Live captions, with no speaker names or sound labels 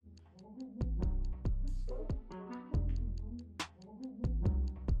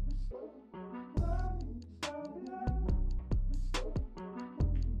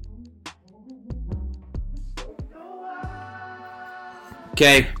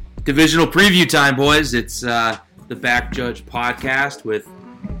Okay, divisional preview time, boys. It's the Back Judge podcast with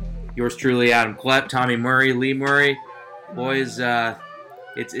yours truly, Adam Klepp, Tommy Murray, Lee Murray. Boys,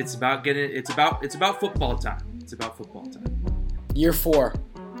 it's about football time. It's about football time. Year four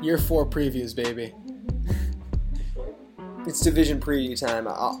previews, baby. It's division preview time.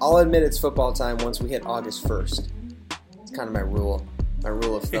 I'll admit it's football time once we hit August 1st. It's kind of my rule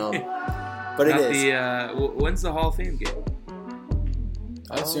of thumb. But it is. When's the Hall of Fame game?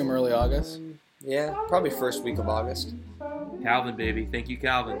 I assume early August. Yeah, probably first week of August. Calvin, baby. Thank you,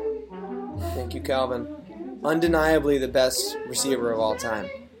 Calvin. Thank you, Calvin. Undeniably the best receiver of all time.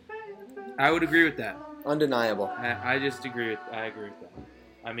 I would agree with that. Undeniable. I agree with that.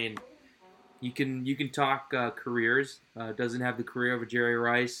 I mean, you can talk careers. Doesn't have the career of a Jerry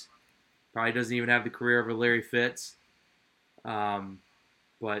Rice. Probably doesn't even have the career of a Larry Fitz.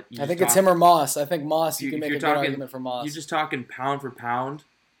 But I think it's him or Moss. I think Moss. You can make a good argument for Moss. You're just talking pound for pound.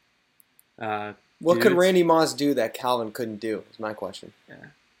 What could Randy Moss do that Calvin couldn't do? Is my question. Yeah.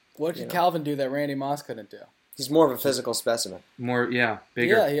 What did Calvin do that Randy Moss couldn't do? He's more of a physical specimen.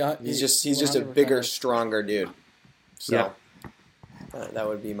 Bigger. Yeah, he's just a bigger, stronger dude. So that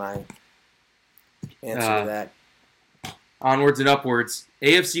would be my answer to that. Onwards and upwards.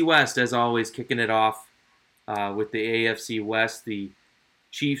 AFC West, as always, kicking it off with the AFC West. The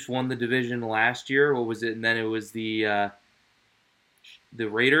Chiefs won the division last year. What was it? And then it was the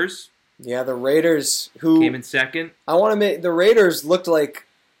Raiders. Yeah, the Raiders who came in second. The Raiders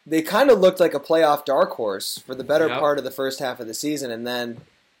kind of looked like a playoff dark horse for the better part of the first half of the season, and then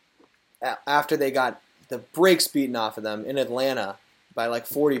after they got the brakes beaten off of them in Atlanta by like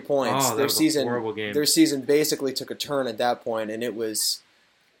 40 points, their horrible game. Their season basically took a turn at that point, and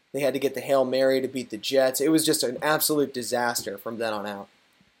they had to get the Hail Mary to beat the Jets. It was just an absolute disaster from then on out.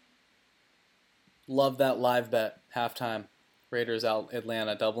 Love that live bet halftime. Raiders out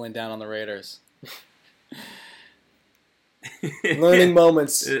Atlanta, doubling down on the Raiders. Learning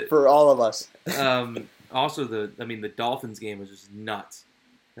moments for all of us. Also, the Dolphins game was just nuts.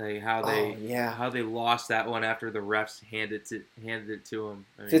 Like how they lost that one after the refs handed it to them.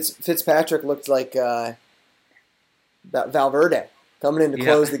 Fitzpatrick looked like Valverde coming in to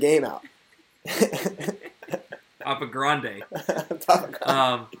close the game out. Papa Grande.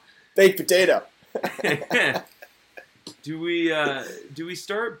 Baked potato. Do we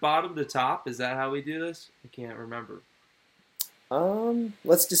start bottom to top? Is that how we do this? I can't remember.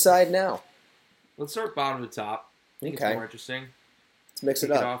 Let's decide now. Let's start bottom to top. I think it's more interesting. Let's mix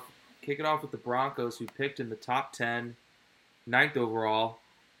it up. Kick it off with the Broncos, who picked in the top 10, 9th overall.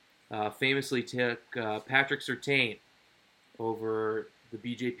 Famously took Patrick Surtain over the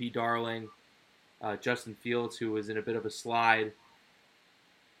BJP darling Justin Fields, who was in a bit of a slide.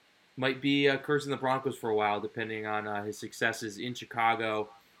 Might be cursing the Broncos for a while, depending on his successes in Chicago.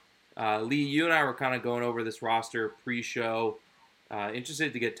 Lee, you and I were kind of going over this roster pre-show.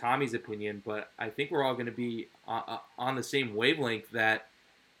 Interested to get Tommy's opinion, but I think we're all going to be on the same wavelength that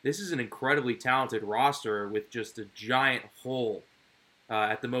this is an incredibly talented roster with just a giant hole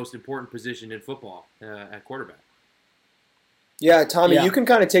at the most important position in football, at quarterback. Yeah, Tommy, you can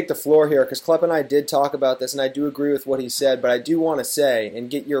kind of take the floor here because Klepp and I did talk about this, and I do agree with what he said, but I do want to say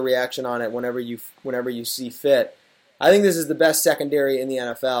and get your reaction on it whenever you see fit. I think this is the best secondary in the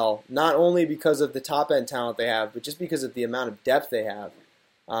NFL, not only because of the top-end talent they have, but just because of the amount of depth they have.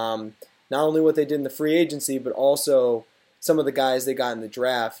 Not only what they did in the free agency, but also some of the guys they got in the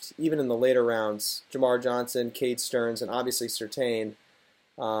draft, even in the later rounds, Jamar Johnson, Cade Stearns, and obviously Surtain.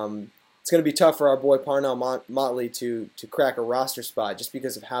 It's going to be tough for our boy Parnell Motley to crack a roster spot just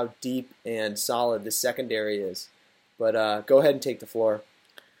because of how deep and solid the secondary is. But go ahead and take the floor.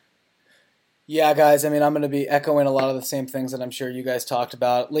 Yeah, guys. I mean, I'm going to be echoing a lot of the same things that I'm sure you guys talked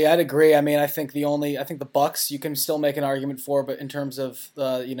about. Lee, I'd agree. I mean, I think the Bucks you can still make an argument for, but in terms of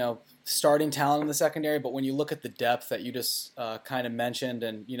starting talent in the secondary. But when you look at the depth that you just kind of mentioned,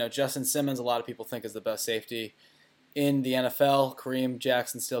 and Justin Simmons, a lot of people think is the best safety in the NFL. Kareem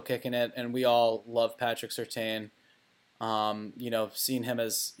Jackson still kicking it, and we all love Patrick Surtain. Seeing him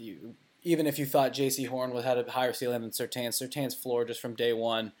as even if you thought J.C. Horn had a higher ceiling than Surtain's floor just from day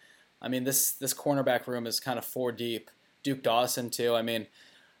one. I mean, this cornerback room is kind of 4 deep. Duke Dawson, too. I mean,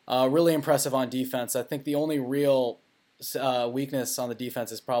 really impressive on defense. I think the only real weakness on the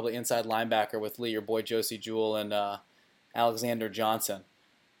defense is probably inside linebacker with Lee, your boy Josie Jewell, and Alexander Johnson.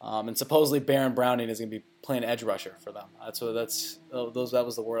 And supposedly Baron Browning is going to be playing edge rusher for them. That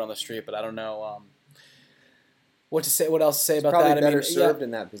was the word on the street, but I don't know what else to say about probably that. Probably better served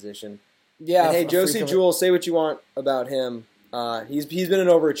in that position. Yeah. And hey, Josie Jewell, say what you want about him. He's been an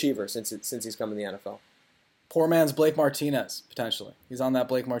overachiever since he's come in the NFL. Poor man's Blake Martinez, potentially. He's on that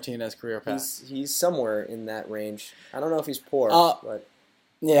Blake Martinez career path. He's somewhere in that range. I don't know if he's poor, but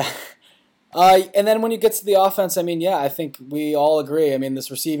yeah. And then when you get to the offense, I mean, yeah, I think we all agree. I mean,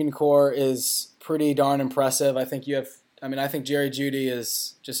 this receiving core is pretty darn impressive. I think Jerry Jeudy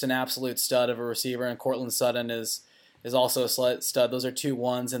is just an absolute stud of a receiver, and Cortland Sutton is also a stud. Those are 2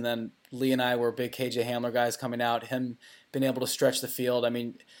 1s, and then Lee and I were big KJ Hamler guys coming out. Him being able to stretch the field. I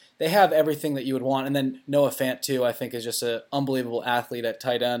mean, they have everything that you would want. And then Noah Fant, too, I think is just an unbelievable athlete at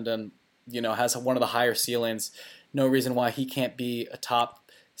tight end and, has one of the higher ceilings. No reason why he can't be a top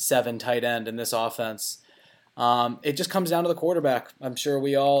 7 tight end in this offense. It just comes down to the quarterback. I'm sure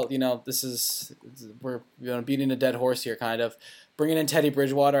we all, we're beating a dead horse here, kind of. Bringing in Teddy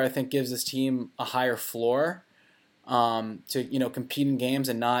Bridgewater, I think, gives this team a higher floor to compete in games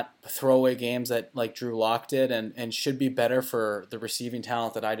and not throw away games that like Drew Lock did, and should be better for the receiving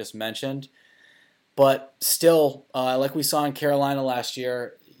talent that I just mentioned. But still, like we saw in Carolina last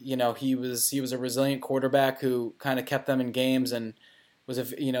year, he was a resilient quarterback who kind of kept them in games and was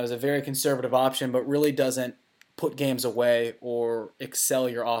a very conservative option, but really doesn't put games away or excel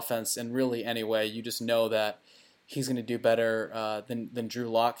your offense in really any way. You just know that he's going to do better than Drew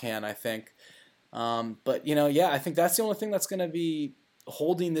Lock can, I think. But I think that's the only thing that's going to be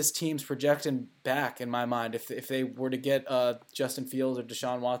holding this team's projection back in my mind. If they were to get Justin Fields or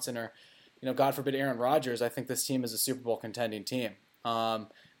Deshaun Watson or God forbid Aaron Rodgers, I think this team is a Super Bowl contending team.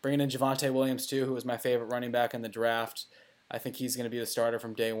 Bringing in Javonte Williams too, who was my favorite running back in the draft. I think he's going to be the starter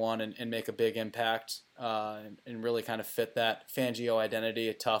from day one and make a big impact and really kind of fit that Fangio identity,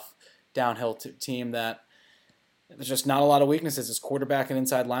 a tough downhill team that. There's just not a lot of weaknesses. It's quarterback and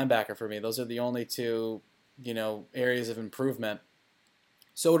inside linebacker for me. Those are the only 2, areas of improvement.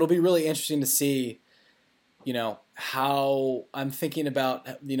 So it'll be really interesting to see, how I'm thinking about,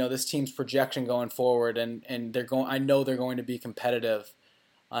 this team's projection going forward. And I know they're going to be competitive.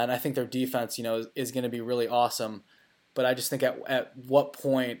 And I think their defense, is going to be really awesome. But I just think at what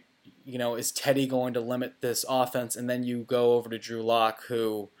point, is Teddy going to limit this offense? And then you go over to Drew Lock,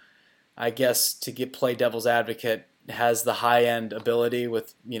 who, I guess, to play devil's advocate, has the high-end ability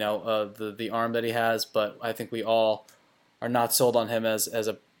with the arm that he has, but I think we all are not sold on him as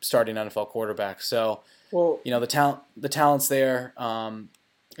a starting NFL quarterback. So, the talent's there.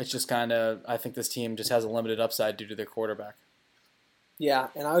 It's just kind of, I think this team just has a limited upside due to their quarterback. Yeah,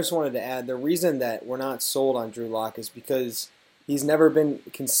 and I just wanted to add, the reason that we're not sold on Drew Lock is because he's never been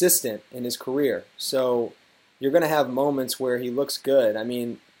consistent in his career. So you're going to have moments where he looks good. I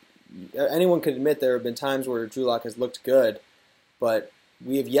mean, anyone could admit there have been times where Drew Lock has looked good, but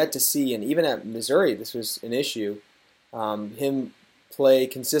we have yet to see, and even at Missouri this was an issue, him play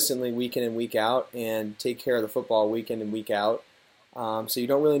consistently week in and week out and take care of the football week in and week out. So you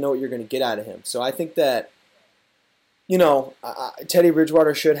don't really know what you're going to get out of him. So I think that, Teddy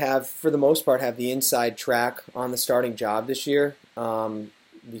Bridgewater should have, for the most part, have the inside track on the starting job this year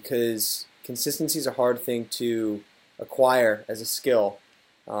because consistency is a hard thing to acquire as a skill.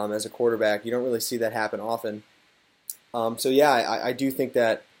 As a quarterback, you don't really see that happen often. I do think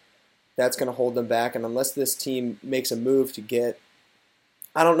that that's going to hold them back. And unless this team makes a move to get,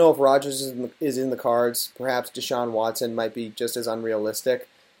 I don't know if Rodgers is in the cards. Perhaps Deshaun Watson might be just as unrealistic.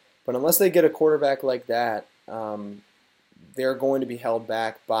 But unless they get a quarterback like that, they're going to be held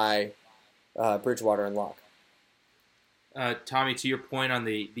back by Bridgewater and Locke. Tommy, to your point on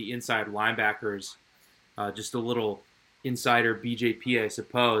the inside linebackers, just a little insider BJP, I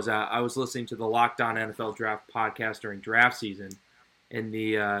suppose. I was listening to the Locked On NFL Draft podcast during draft season, and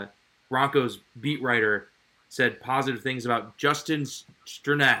the Broncos beat writer said positive things about Justin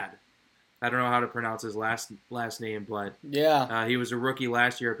Strnad. I don't know how to pronounce his last name, but yeah, he was a rookie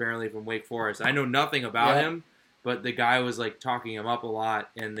last year apparently from Wake Forest. I know nothing about him, but the guy was like talking him up a lot,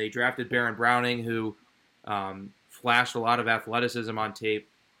 and they drafted Baron Browning, who flashed a lot of athleticism on tape.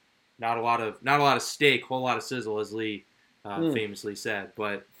 Not a lot of steak, whole lot of sizzle, as Lee famously said.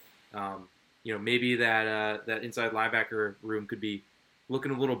 But maybe that inside linebacker room could be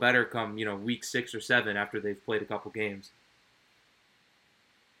looking a little better come week 6 or 7 after they've played a couple games.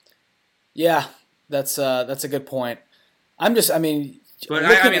 Yeah, that's a good point. I know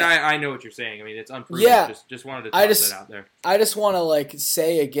what you're saying. I mean, it's unproven. Yeah, just wanted to toss that out there. I just want to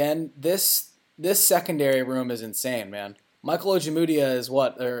say again, this secondary room is insane, man. Michael Ojemudia is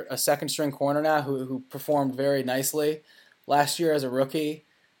a second string corner now who performed very nicely last year as a rookie.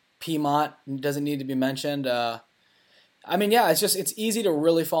 Piedmont doesn't need to be mentioned. It's easy to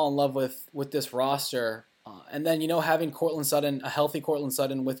really fall in love with this roster. And then, having a healthy Cortland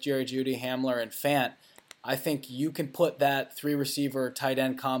Sutton with Jerry Jeudy, Hamler, and Fant, I think you can put that 3-receiver tight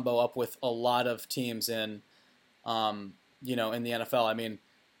end combo up with a lot of teams in in the NFL. I mean,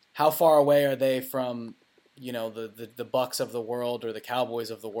 how far away are they from, the Bucks of the world or the Cowboys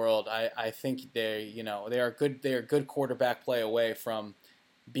of the world? I think they are good. They are good quarterback play away from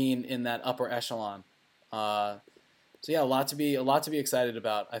being in that upper echelon. So yeah, a lot to be excited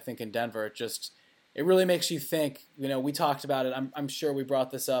about. I think in Denver, it really makes you think. We talked about it. I'm sure we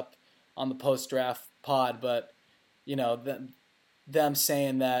brought this up on the post draft pod, but them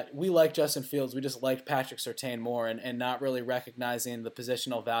saying that we like Justin Fields, we just liked Patrick Surtain more, and not really recognizing the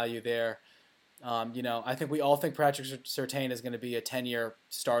positional value there. I think we all think Patrick Surtain is going to be a 10-year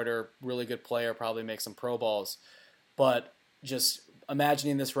starter, really good player, probably make some Pro Bowls, but just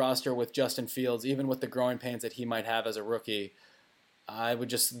imagining this roster with Justin Fields, even with the growing pains that he might have as a rookie,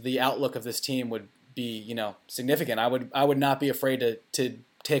 the outlook of this team would be, significant. I would not be afraid to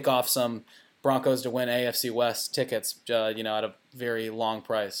take off some Broncos to win AFC West tickets, at a very long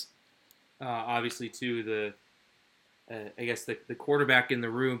price. Obviously, too, I guess the quarterback in the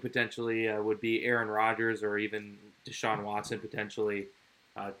room potentially would be Aaron Rodgers or even Deshaun Watson potentially.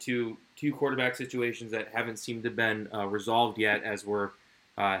 Two quarterback situations that haven't seemed to have been resolved yet as we're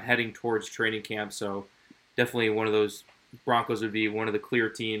heading towards training camp. So definitely one of those Broncos would be one of the clear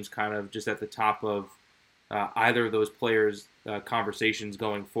teams kind of just at the top of either of those players' conversations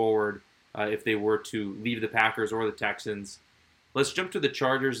going forward if they were to leave the Packers or the Texans. Let's jump to the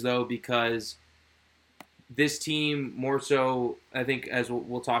Chargers, though, because this team more so, I think, as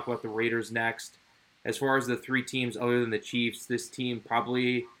we'll talk about the Raiders next, as far as the three teams other than the Chiefs, this team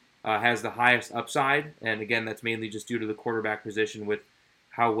probably has the highest upside. And again, that's mainly just due to the quarterback position with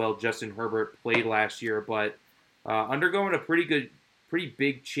how well Justin Herbert played last year. But undergoing a pretty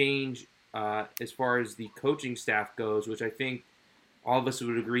big change as far as the coaching staff goes, which I think all of us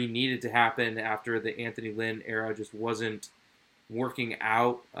would agree needed to happen after the Anthony Lynn era just wasn't working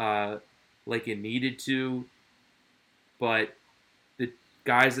out like it needed to. But the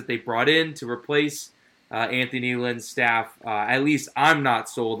guys that they brought in to replace Anthony Lynn's staff, at least I'm not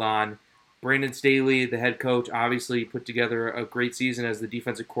sold on. Brandon Staley, the head coach, obviously put together a great season as the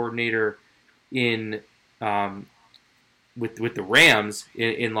defensive coordinator with the Rams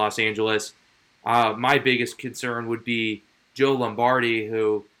in Los Angeles. My biggest concern would be Joe Lombardi,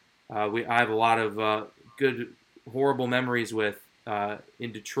 who I have a lot of horrible memories with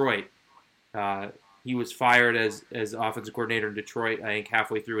in Detroit. He was fired as offensive coordinator in Detroit, I think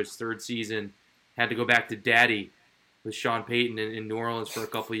halfway through his third season. Had to go back to Daddy with Sean Payton in New Orleans for a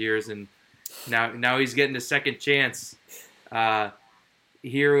couple of years, and now he's getting a second chance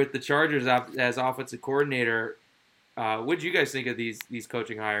here with the Chargers as offensive coordinator. What did you guys think of these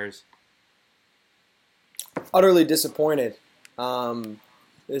coaching hires? Utterly disappointed.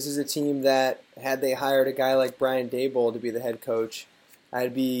 This is a team that, had they hired a guy like Brian Daboll to be the head coach,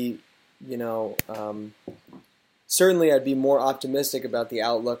 I'd be, certainly I'd be more optimistic about the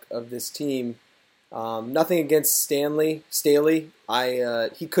outlook of this team. Nothing against Staley.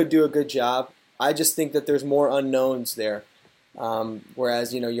 He could do a good job. I just think that there's more unknowns there.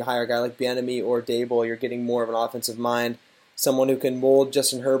 Whereas, you hire a guy like Bieniemy or Daboll, you're getting more of an offensive mind, someone who can mold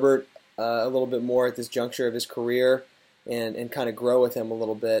Justin Herbert a little bit more at this juncture of his career and kind of grow with him a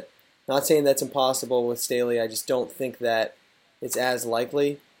little bit. Not saying that's impossible with Staley. I just don't think that it's as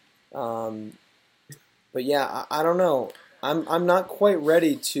likely. But yeah, I don't know. I'm not quite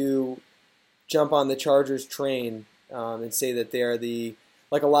ready to jump on the Chargers train and say that they're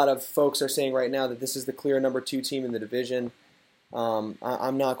like a lot of folks are saying right now, that this is the clear number 2 team in the division.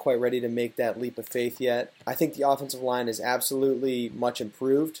 I'm not quite ready to make that leap of faith yet. I think the offensive line is absolutely much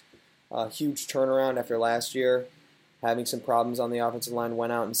improved. Huge turnaround after last year. Having some problems on the offensive line,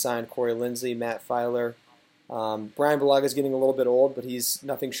 went out and signed Corey Linsley, Matt Filer. Brian Bulaga is getting a little bit old, but he's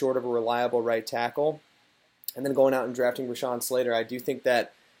nothing short of a reliable right tackle. And then going out and drafting Rashawn Slater, I do think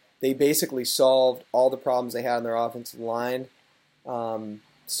that they basically solved all the problems they had in their offensive line.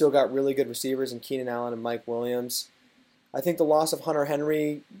 Still got really good receivers in Keenan Allen and Mike Williams. I think the loss of Hunter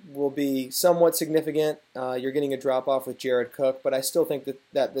Henry will be somewhat significant. You're getting a drop-off with Jared Cook, but I still think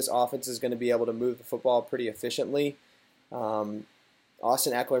that this offense is going to be able to move the football pretty efficiently.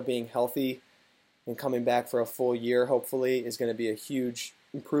 Austin Eckler being healthy and coming back for a full year, hopefully, is going to be a huge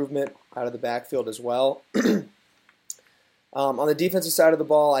improvement out of the backfield as well. On the defensive side of the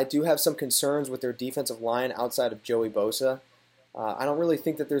ball, I do have some concerns with their defensive line outside of Joey Bosa. I don't really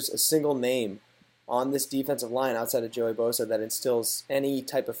think that there's a single name on this defensive line outside of Joey Bosa that instills any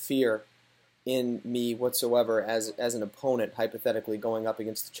type of fear in me whatsoever as an opponent, hypothetically, going up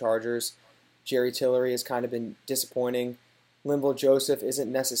against the Chargers. Jerry Tillery has kind of been disappointing. Linval Joseph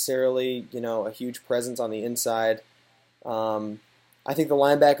isn't necessarily, a huge presence on the inside. I think the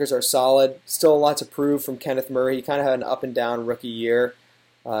linebackers are solid. Still a lot to prove from Kenneth Murray. He kind of had an up and down rookie year.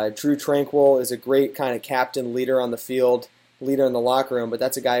 Drew Tranquill is a great kind of captain, leader on the field, leader in the locker room, but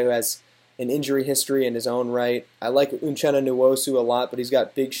that's a guy who has an injury history in his own right. I like Uchenna Nwosu a lot, but he's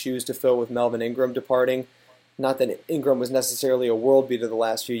got big shoes to fill with Melvin Ingram departing. Not that Ingram was necessarily a world beater the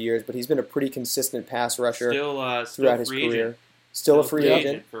last few years, but he's been a pretty consistent pass rusher throughout his career. Still a free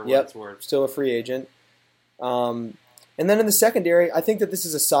agent. Still a free agent. And then in the secondary, I think that this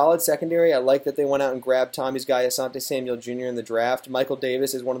is a solid secondary. I like that they went out and grabbed Tommy's guy, Asante Samuel Jr. in the draft. Michael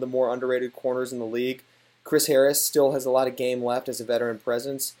Davis is one of the more underrated corners in the league. Chris Harris still has a lot of game left as a veteran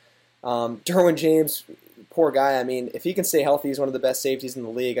presence. Derwin James, poor guy. I mean, if he can stay healthy, he's one of the best safeties in the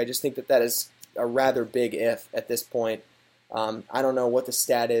league. I just think that is a rather big if at this point. I don't know what the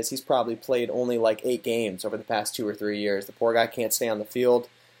stat is. He's probably played only like 8 games over the past 2 or 3 years. The poor guy can't stay on the field.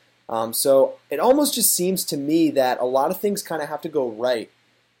 So it almost just seems to me that a lot of things kind of have to go right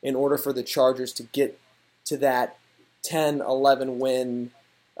in order for the Chargers to get to that 10-11 win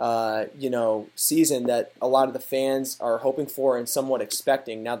season that a lot of the fans are hoping for and somewhat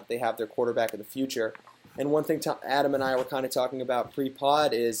expecting now that they have their quarterback of the future. And one thing Adam and I were kind of talking about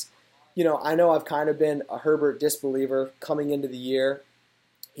pre-pod is, I know I've kind of been a Herbert disbeliever coming into the year.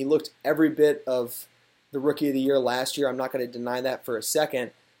 He looked every bit of the Rookie of the Year last year. I'm not going to deny that for a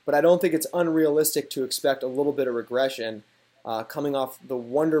second. But I don't think it's unrealistic to expect a little bit of regression coming off the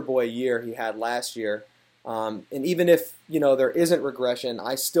Wonder Boy year he had last year. And even if, there isn't regression,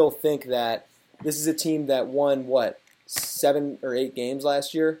 I still think that this is a team that won, 7 or 8 games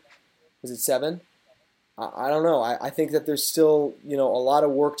last year? Was it 7? I don't know. I think that there's still, a lot of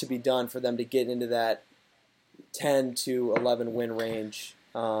work to be done for them to get into that 10 to 11 win range.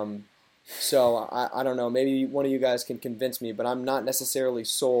 So I don't know. Maybe one of you guys can convince me, but I'm not necessarily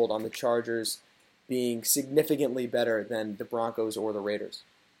sold on the Chargers being significantly better than the Broncos or the Raiders.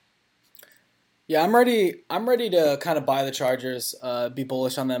 Yeah, I'm ready to kind of buy the Chargers, be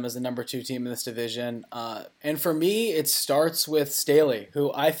bullish on them as the number 2 team in this division. And for me, it starts with Staley,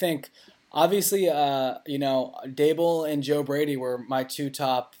 who I think, obviously, Dable and Joe Brady were my 2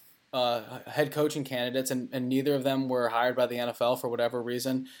 top head coaching candidates, and neither of them were hired by the NFL for whatever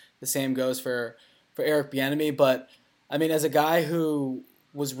reason. The same goes for Eric Bieniemy. But I mean, as a guy who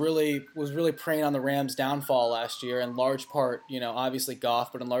was really preying on the Rams' downfall last year, in large part, obviously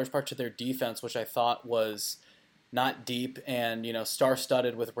Goff, but in large part to their defense, which I thought was not deep and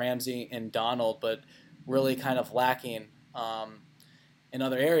star-studded with Ramsey and Donald, but really kind of lacking in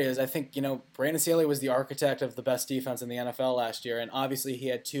other areas. I think Brandon Staley was the architect of the best defense in the NFL last year, and obviously he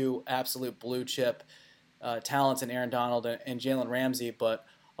had 2 absolute blue chip talents in Aaron Donald and Jalen Ramsey, but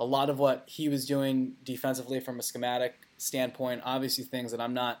a lot of what he was doing defensively from a schematic standpoint, obviously things that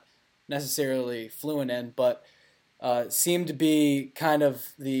I'm not necessarily fluent in, but seemed to be kind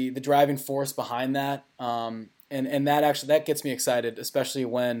of the driving force behind that. And that gets me excited, especially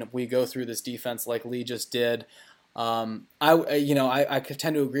when we go through this defense like Lee just did. I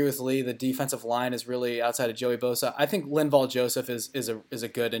tend to agree with Lee. The defensive line is really, outside of Joey Bosa, I think Linval Joseph is a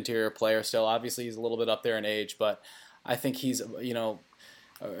good interior player still. Obviously, he's a little bit up there in age, but I think he's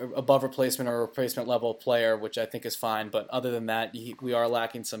above replacement or replacement level player, which I think is fine. But other than that, we are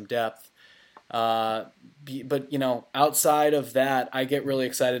lacking some depth. But outside of that, I get really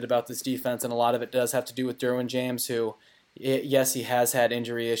excited about this defense, and a lot of it does have to do with Derwin James, who, yes, he has had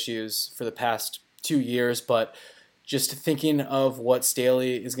injury issues for the past 2 years, but just thinking of what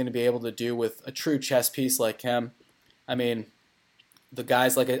Staley is going to be able to do with a true chess piece like him. I mean, the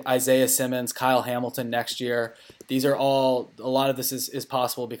guys like Isaiah Simmons, Kyle Hamilton next year, these are all, a lot of this is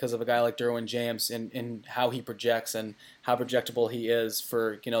possible because of a guy like Derwin James and how he projects and how projectable he is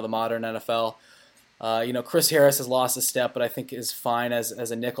for, the modern NFL. Chris Harris has lost a step, but I think is fine as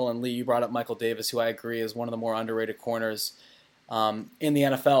a nickel. And Lee, you brought up Michael Davis, who I agree is one of the more underrated corners in the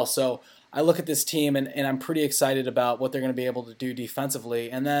NFL. So I look at this team and I'm pretty excited about what they're going to be able to do defensively.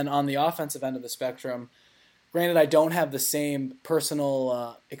 And then on the offensive end of the spectrum, granted, I don't have the same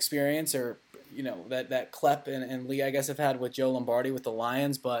personal experience or, that Klepp and Lee, I guess, have had with Joe Lombardi with the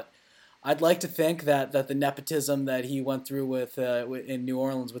Lions, but I'd like to think that the nepotism that he went through with in New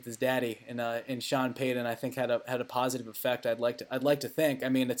Orleans with his daddy and Sean Payton, I think had a positive effect. I'd like to think. I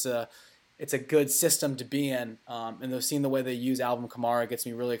mean, it's a good system to be in, and seeing the way they use Alvin Kamara gets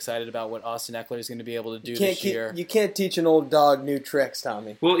me really excited about what Austin Eckler is going to be able to do this year. You can't teach an old dog new tricks,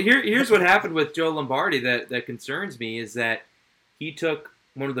 Tommy. Well, here's what happened with Joe Lombardi that concerns me is that he took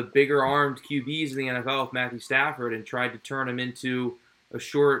one of the bigger armed QBs in the NFL with Matthew Stafford and tried to turn him into a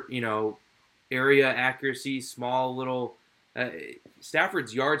short, area accuracy, small little.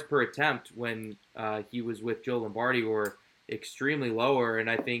 Stafford's yards per attempt when he was with Joe Lombardi were extremely lower. And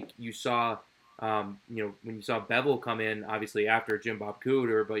I think you saw, when you saw Bevel come in, obviously after Jim Bob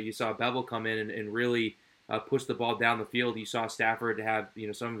Cooter, but you saw Bevel come in and really push the ball down the field. You saw Stafford have,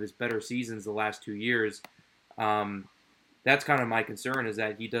 some of his better seasons the last 2 years. That's kind of my concern, is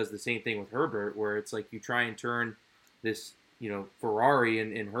that he does the same thing with Herbert, where it's like you try and turn this, Ferrari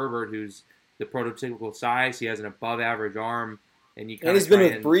in Herbert, who's the prototypical size. He has an above-average arm, and he's been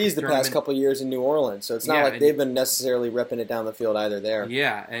with Breeze the past couple of years in New Orleans, so it's not like they've been necessarily ripping it down the field either there.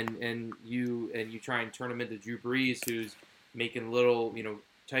 Yeah, and you try and turn him into Drew Brees, who's making little,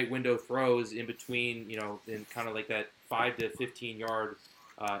 tight window throws in between, in kind of like that 5 to 15 yard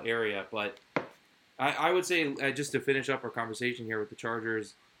area. But I would say, just to finish up our conversation here with the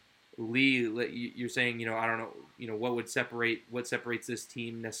Chargers, Lee, you're saying, I don't know, what separates this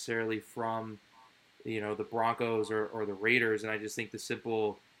team necessarily from, the Broncos or the Raiders, and I just think the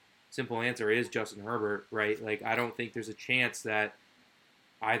simple answer is Justin Herbert, right? Like, I don't think there's a chance that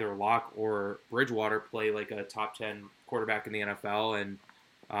either Locke or Bridgewater play like a top 10 quarterback in the NFL, and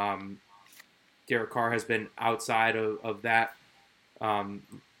Derek Carr has been outside of that kind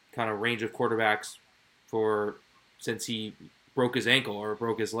of range of quarterbacks since he broke his ankle or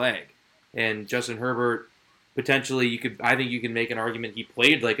broke his leg. And Justin Herbert, potentially, I think you can make an argument he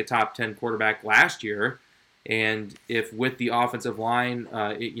played like a top 10 quarterback last year. And if with the offensive line,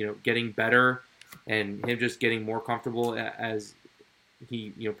 getting better and him just getting more comfortable as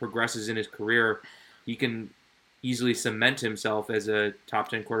he, progresses in his career, he can easily cement himself as a top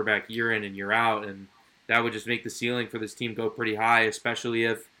 10 quarterback year in and year out. And that would just make the ceiling for this team go pretty high, especially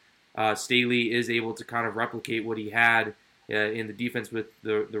if Staley is able to kind of replicate what he had in the defense with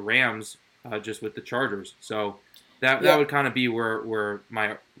the Rams, just with the Chargers. So that would kind of be where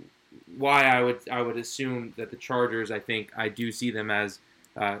why I would assume that the Chargers, I do see them as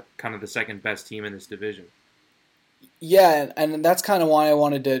kind of the second best team in this division. Yeah, and that's kind of why I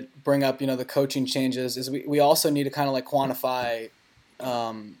wanted to bring up, the coaching changes. Is we also need to kind of like quantify,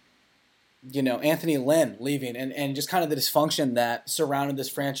 Anthony Lynn leaving and just kind of the dysfunction that surrounded this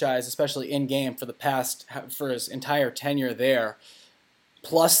franchise, especially in game for his entire tenure there,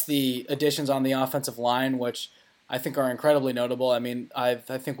 plus the additions on the offensive line, which I think are incredibly notable. I mean, I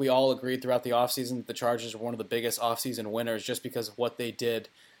think we all agreed throughout the offseason that the Chargers were one of the biggest offseason winners just because of what they did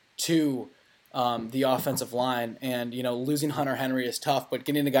to the offensive line. And, losing Hunter Henry is tough, but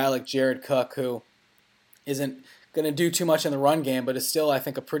getting a guy like Jared Cook, who isn't going to do too much in the run game, but is still, I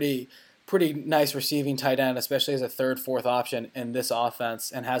think, a pretty nice receiving tight end, especially as a third, fourth option in this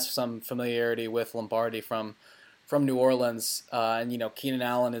offense, and has some familiarity with Lombardi from New Orleans. And Keenan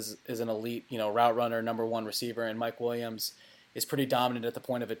Allen is an elite, route runner, number one receiver, and Mike Williams is pretty dominant at the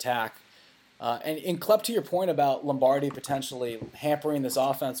point of attack. And Klepp, to your point about Lombardi potentially hampering this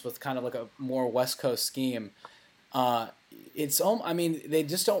offense with kind of like a more West Coast scheme, they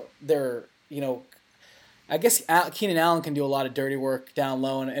just don't. I guess Keenan Allen can do a lot of dirty work down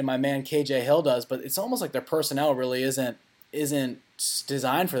low, and my man KJ Hill does, but it's almost like their personnel really isn't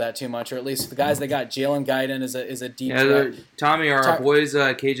designed for that too much, or at least the guys they got. Jalen Guyton is a deep threat. Tommy, are our boys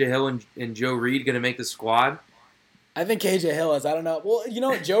KJ Hill and Joe Reed going to make the squad? I think KJ Hill is. I don't know. Well,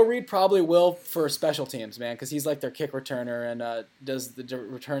 Joe Reed probably will for special teams, man, because he's like their kick returner and does the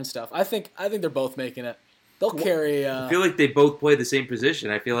return stuff. I think they're both making it. They'll carry. I feel like they both play the same position.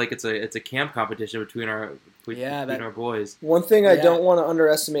 I feel like it's a camp competition between our boys. One thing I don't want to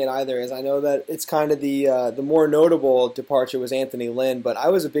underestimate either is I know that it's kind of the more notable departure was Anthony Lynn, but I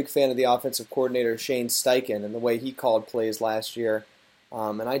was a big fan of the offensive coordinator Shane Steichen and the way he called plays last year.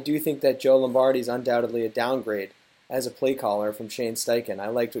 And I do think that Joe Lombardi is undoubtedly a downgrade as a play caller from Shane Steichen. I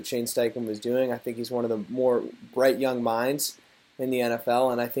liked what Shane Steichen was doing. I think he's one of the more bright young minds in the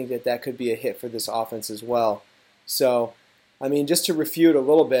NFL, and I think that could be a hit for this offense as well. So, I mean, just to refute a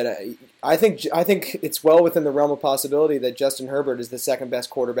little bit, I think it's well within the realm of possibility that Justin Herbert is the second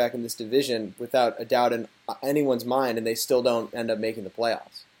best quarterback in this division without a doubt in anyone's mind, and they still don't end up making the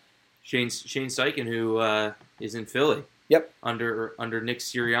playoffs. Shane Steichen, who is in Philly. Yep. Under Nick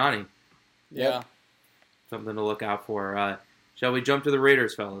Sirianni. Yeah. Something to look out for. Shall we jump to the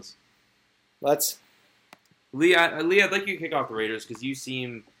Raiders, fellas? Let's. Lee, I'd like you to kick off the Raiders because you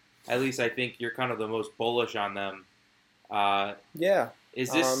seem, at least I think, you're kind of the most bullish on them. Yeah. Is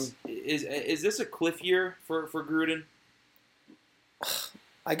this a cliff year for Gruden?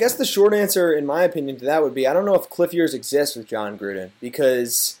 I guess the short answer, in my opinion, to that would be I don't know if cliff years exist with John Gruden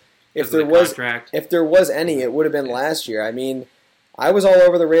because if there was any, it would have been last year. I mean, I was all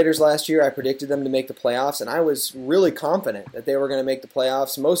over the Raiders last year. I predicted them to make the playoffs, and I was really confident that they were going to make the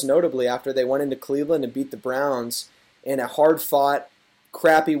playoffs, most notably after they went into Cleveland and beat the Browns in a hard-fought,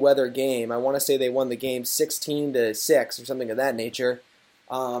 crappy weather game. I want to say they won the game 16-6 or something of that nature.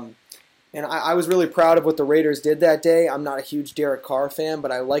 And I was really proud of what the Raiders did that day. I'm not a huge Derek Carr fan,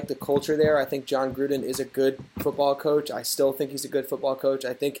 but I like the culture there. I think John Gruden is a good football coach. I still think he's a good football coach.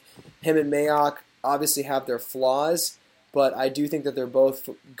 I think him and Mayock obviously have their flaws, but I do think that they're both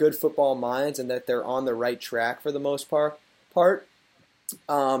good football minds and that they're on the right track for the most part.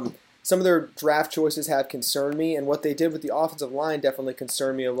 Some of their draft choices have concerned me, and what they did with the offensive line definitely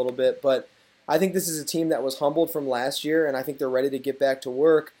concerned me a little bit. But I think this is a team that was humbled from last year, and I think they're ready to get back to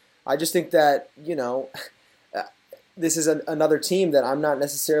work. I just think that, this is another team that I'm not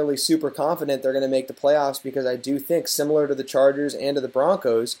necessarily super confident they're going to make the playoffs, because I do think, similar to the Chargers and to the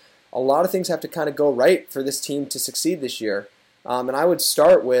Broncos, a lot of things have to kind of go right for this team to succeed this year. And I would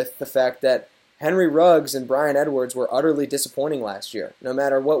start with the fact that Henry Ruggs and Bryan Edwards were utterly disappointing last year, no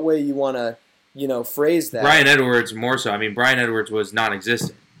matter what way you want to, phrase that. Bryan Edwards more so. I mean, Bryan Edwards was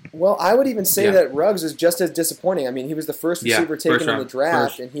non-existent. Well, I would even say that Ruggs is just as disappointing. I mean, he was the first receiver taken in the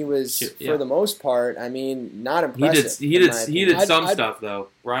draft, and he was, for the most part, not impressive. He did some stuff, though.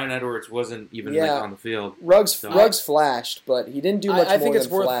 Bryan Edwards wasn't even on the field. Ruggs flashed, but he didn't do much more than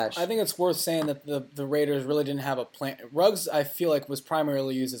flash. I think it's worth saying that the Raiders really didn't have a plan. Ruggs, I feel like, was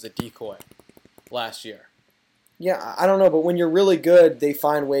primarily used as a decoy last year. Yeah, I don't know, but when you're really good, they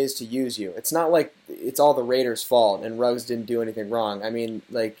find ways to use you. It's not like it's all the Raiders' fault and Ruggs didn't do anything wrong. I mean,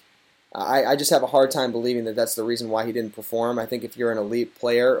 I just have a hard time believing that that's the reason why he didn't perform. I think if you're an elite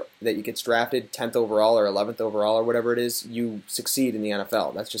player that you gets drafted 10th overall or 11th overall or whatever it is, you succeed in the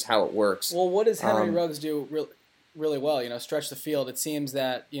NFL. That's just how it works. Well, what does Henry Ruggs do really well? Stretch the field. It seems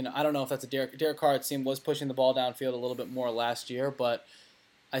that, I don't know if that's a Derek Carr, it seemed, was pushing the ball downfield a little bit more last year, but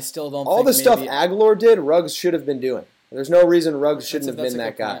I still don't all think the stuff Aguilar did, Ruggs should have been doing. There's no reason Ruggs shouldn't have been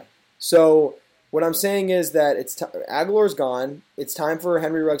that guy. Point. So what I'm saying is that Aguilar's gone. It's time for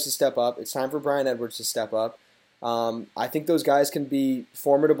Henry Ruggs to step up. It's time for Bryan Edwards to step up. I think those guys can be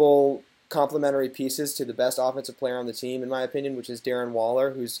formidable complementary pieces to the best offensive player on the team, in my opinion, which is Darren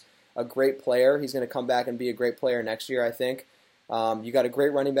Waller, who's a great player. He's going to come back and be a great player next year, I think. You got a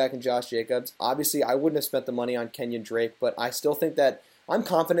great running back in Josh Jacobs. Obviously, I wouldn't have spent the money on Kenyon Drake, but I still think that I'm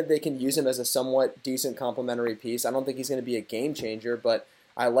confident they can use him as a somewhat decent complementary piece. I don't think he's going to be a game changer, but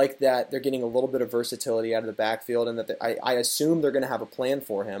I like that they're getting a little bit of versatility out of the backfield, and that I assume they're going to have a plan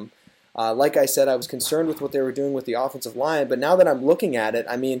for him. Like I said, I was concerned with what they were doing with the offensive line, but now that I'm looking at it,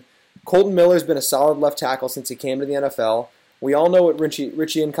 I mean, Colton Miller's been a solid left tackle since he came to the NFL. We all know what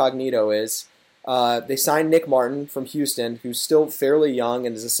Richie Incognito is. They signed Nick Martin from Houston, who's still fairly young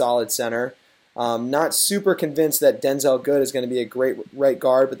and is a solid center. Not super convinced that Denzel Good is going to be a great right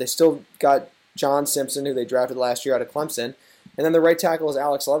guard, but they still got John Simpson, who they drafted last year out of Clemson. And then the right tackle is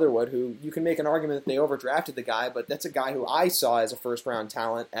Alex Leatherwood, who you can make an argument that they overdrafted the guy, but that's a guy who I saw as a first-round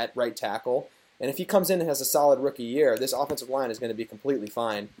talent at right tackle. And if he comes in and has a solid rookie year, this offensive line is going to be completely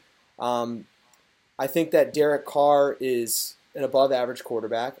fine. I think that Derek Carr is an above-average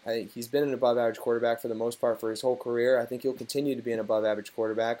quarterback. I think he's been an above-average quarterback for the most part for his whole career. I think he'll continue to be an above-average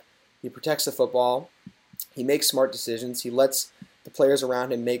quarterback. He protects the football. He makes smart decisions. He lets the players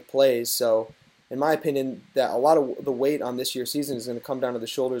around him make plays. So, in my opinion, that a lot of the weight on this year's season is going to come down to the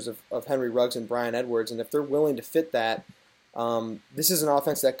shoulders of Henry Ruggs and Bryan Edwards. And if they're willing to fit that, this is an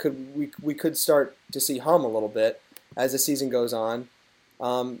offense that we could start to see hum a little bit as the season goes on.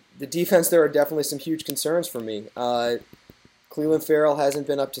 The defense, there are definitely some huge concerns for me. Cleveland Farrell hasn't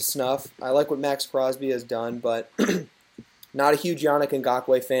been up to snuff. I like what Max Crosby has done, but not a huge Yannick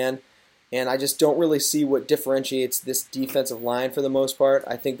Ngakoue fan. And I just don't really see what differentiates this defensive line for the most part.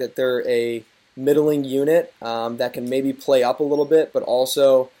 I think that they're a middling unit that can maybe play up a little bit, but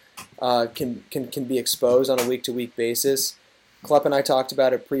also can be exposed on a week-to-week basis. Klepp and I talked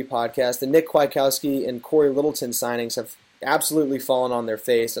about it pre-podcast. The Nick Kwiatkowski and Corey Littleton signings have absolutely fallen on their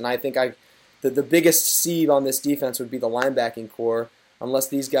face, and I think the biggest sieve on this defense would be the linebacking core, unless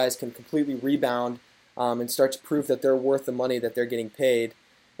these guys can completely rebound and start to prove that they're worth the money that they're getting paid.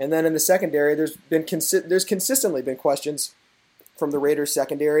 And then in the secondary, there's consistently been questions from the Raiders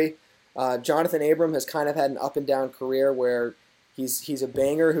secondary. Jonathan Abram has kind of had an up and down career where he's a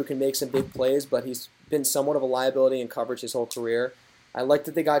banger who can make some big plays, but he's been somewhat of a liability in coverage his whole career. I like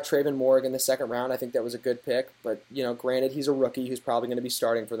that they got Trayvon Morgan in the second round. I think that was a good pick, but granted, he's a rookie who's probably going to be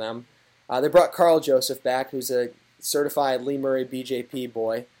starting for them. They brought Carl Joseph back, who's a certified Lee Murray BJP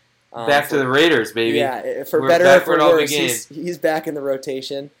boy. Back to the Raiders, baby. Yeah, for better or for worse, he's back in the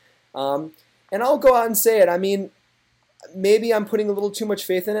rotation. And I'll go out and say it. I mean, maybe I'm putting a little too much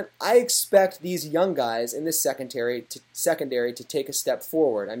faith in it. I expect these young guys in this secondary to take a step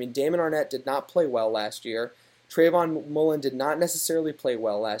forward. I mean, Damon Arnett did not play well last year. Trayvon Mullen did not necessarily play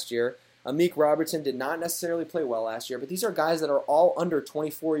well last year. Amik Robertson did not necessarily play well last year, but these are guys that are all under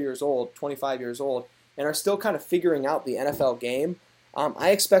 24 years old, 25 years old, and are still kind of figuring out the NFL game. I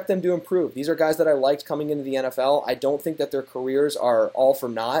expect them to improve. These are guys that I liked coming into the NFL. I don't think that their careers are all for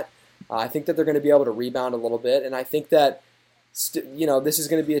naught. I think that they're going to be able to rebound a little bit, and I think that this is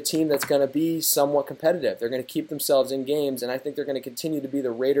going to be a team that's going to be somewhat competitive. They're going to keep themselves in games, and I think they're going to continue to be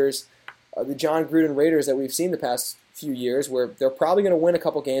the Raiders, the John Gruden Raiders that we've seen the past few years, where they're probably going to win a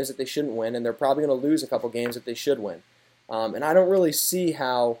couple games that they shouldn't win, and they're probably going to lose a couple games that they should win. And I don't really see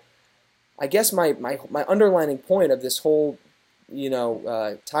how. I guess my underlining point of this whole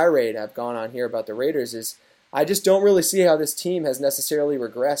tirade I've gone on here about the Raiders is I just don't really see how this team has necessarily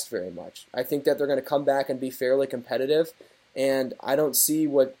regressed very much. I think that they're going to come back and be fairly competitive, and I don't see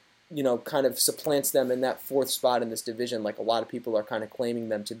what kind of supplants them in that fourth spot in this division like a lot of people are kind of claiming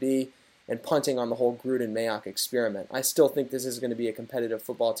them to be and punting on the whole Gruden-Mayock experiment. I still think this is going to be a competitive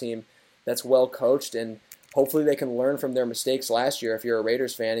football team that's well coached, and hopefully they can learn from their mistakes last year if you're a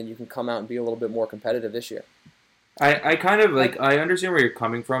Raiders fan, and you can come out and be a little bit more competitive this year. I kind of I understand where you're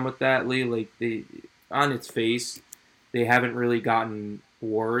coming from with that, Lee. Like on its face, they haven't really gotten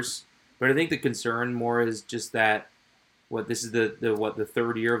worse, but I think the concern more is just that this is the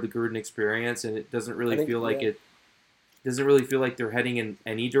third year of the Gruden experience, and it doesn't really feel like it doesn't really feel like they're heading in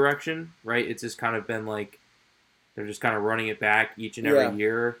any direction, right? It's just kind of been like they're just kind of running it back each and every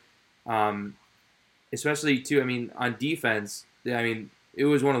year. Especially too, I mean, on defense, I mean, it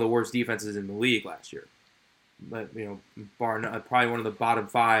was one of the worst defenses in the league last year. But probably one of the bottom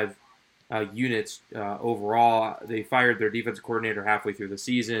 5 units overall. They fired their defensive coordinator halfway through the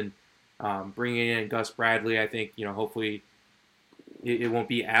season, bringing in Gus Bradley. I think hopefully it won't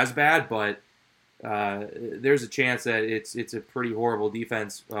be as bad, but there's a chance that it's a pretty horrible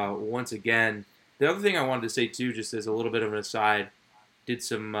defense once again. The other thing I wanted to say too, just as a little bit of an aside, did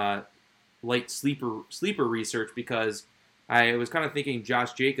some light sleeper research because I was kind of thinking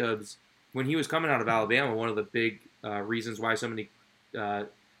Josh Jacobs. When he was coming out of Alabama, one of the big reasons why so many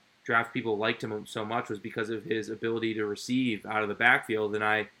draft people liked him so much was because of his ability to receive out of the backfield. And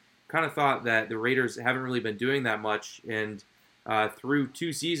I kind of thought that the Raiders haven't really been doing that much. And through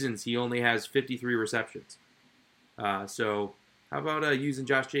 2 seasons, he only has 53 receptions. So how about using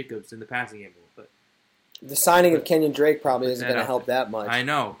Josh Jacobs in the passing game a little bit? The signing of Kenyon Drake probably isn't going to help that much. I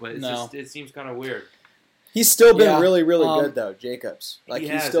know, but it seems kind of weird. He's still been really, really good, though, Jacobs.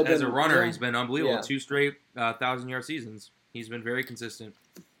 He's still been, as a runner, he's been unbelievable. Yeah. 2 straight 1,000-yard seasons. He's been very consistent.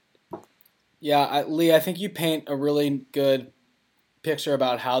 Yeah, Lee, I think you paint a really good picture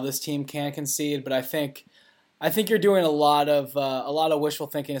about how this team can concede, but I think you're doing a lot of wishful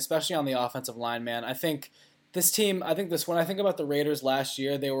thinking, especially on the offensive line, man. I think this team, when I think about the Raiders last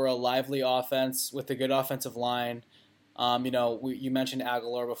year, they were a lively offense with a good offensive line. You mentioned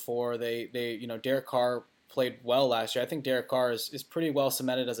Aguilar before. They Derek Carr played well last year. I think Derek Carr is pretty well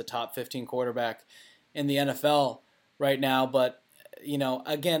cemented as a top 15 quarterback in the NFL right now. But,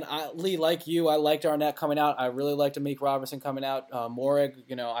 again, Lee, like you, I liked Arnett coming out. I really liked Amik Robertson coming out. Morig,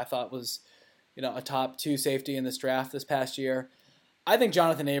 I thought was, a top 2 safety in this draft this past year. I think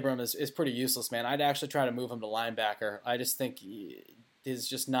Jonathan Abram is pretty useless, man. I'd actually try to move him to linebacker. I just think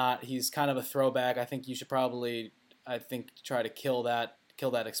he's kind of a throwback. I think you should probably, try to kill that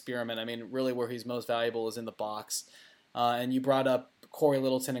experiment. I mean, really where he's most valuable is in the box. And you brought up Corey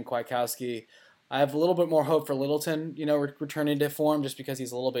Littleton and Kwiatkowski. I have a little bit more hope for Littleton, returning to form just because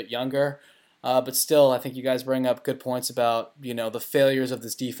he's a little bit younger. But still, I think you guys bring up good points about, the failures of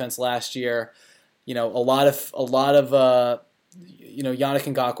this defense last year. A lot of Yannick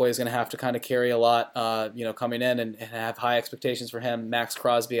Ngakoue is going to have to kind of carry a lot, coming in and have high expectations for him. Max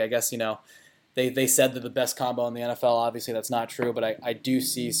Crosby, I guess, They said that the best combo in the NFL. Obviously, that's not true, but I do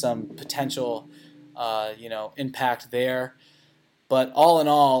see some potential, impact there. But all in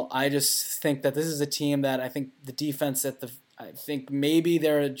all, I just think that this is a team that I think the defense I think maybe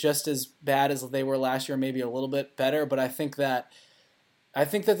they're just as bad as they were last year, maybe a little bit better. But I think that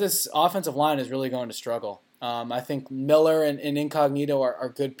this offensive line is really going to struggle. I think Miller and Incognito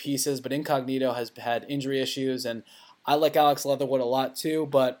are good pieces, but Incognito has had injury issues, and I like Alex Leatherwood a lot too,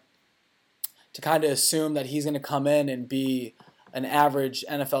 but to kind of assume that he's going to come in and be an average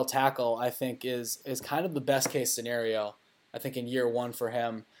NFL tackle, I think is kind of the best case scenario. I think in year 1 for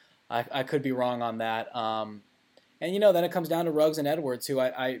him, I could be wrong on that. And then it comes down to Ruggs and Edwards, who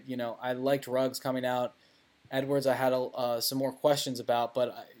I liked Ruggs coming out. Edwards, I had some more questions about,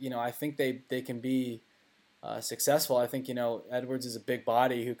 but I think they can be successful. I think Edwards is a big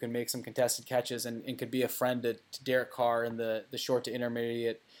body who can make some contested catches and could be a friend to Derek Carr in the short to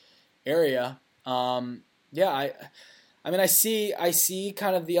intermediate area. Yeah, I mean, I see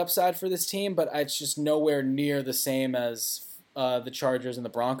kind of the upside for this team, but it's just nowhere near the same as the Chargers and the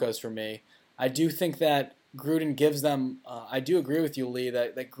Broncos for me. I do think that Gruden gives them. I do agree with you, Lee,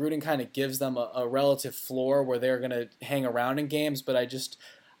 that Gruden kind of gives them a relative floor where they're going to hang around in games. But I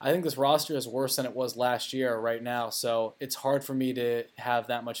think this roster is worse than it was last year right now, so it's hard for me to have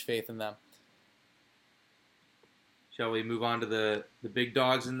that much faith in them. Shall we move on to the big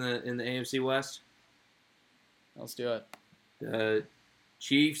dogs in the AFC West? Let's do it. The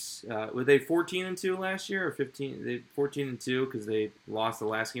Chiefs, were they 14-2 last year or 15? They 14-2 because they lost the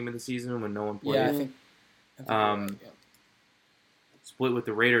last game of the season when no one played. Yeah, I think right, yeah. Split with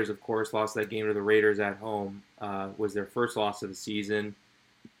the Raiders, of course. Lost that game to the Raiders at home. Was their first loss of the season.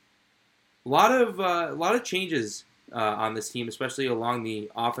 A lot of changes on this team, especially along the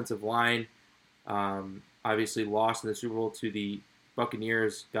offensive line. Obviously, lost in the Super Bowl to the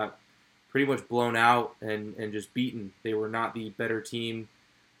Buccaneers. Got pretty much blown out and just beaten. They were not the better team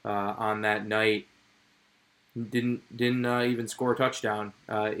on that night. Didn't even score a touchdown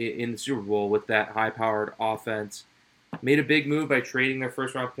in the Super Bowl with that high-powered offense. Made a big move by trading their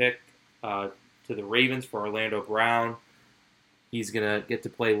first-round pick to the Ravens for Orlando Brown. He's going to get to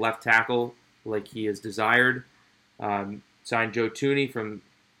play left tackle like he has desired. Signed Joe Thuney from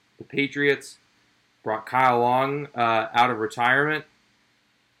the Patriots. Brought Kyle Long out of retirement.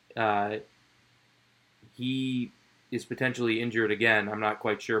 He is potentially injured again. I'm not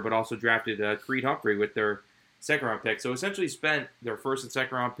quite sure, but also drafted Creed Humphrey with their second-round pick. So essentially spent their first and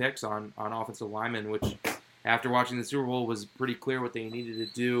second-round picks on offensive linemen, which after watching the Super Bowl was pretty clear what they needed to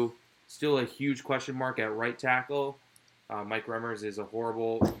do. Still a huge question mark at right tackle. Mike Remmers is a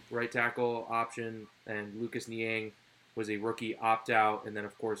horrible right tackle option, and Lucas Niang was a rookie opt-out. And then,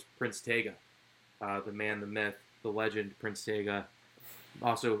 of course, Prince Tega, the man, the myth, the legend, Prince Tega,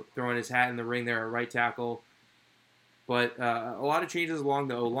 also throwing his hat in the ring there at right tackle. But a lot of changes along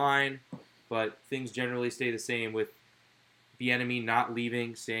the O-line, but things generally stay the same with Bieniemy not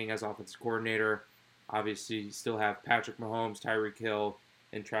leaving, staying as offensive coordinator. Obviously, you still have Patrick Mahomes, Tyreek Hill,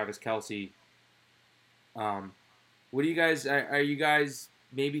 and Travis Kelce. What do you guys? Are you guys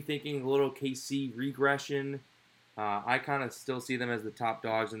maybe thinking a little KC regression? I kind of still see them as the top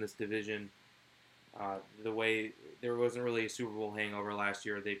dogs in this division. The way there wasn't really a Super Bowl hangover last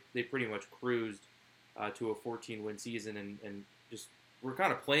year, they pretty much cruised to a 14-win season and just were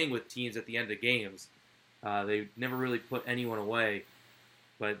kind of playing with teams at the end of games. They never really put anyone away,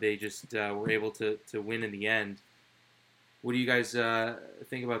 but they just were able to win in the end. What do you guys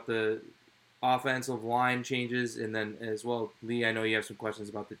think about the offensive line changes? And then as well, Lee, I know you have some questions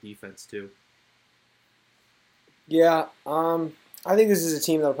about the defense too. Yeah, I think this is a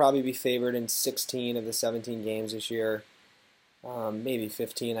team that will probably be favored in 16 of the 17 games this year. Maybe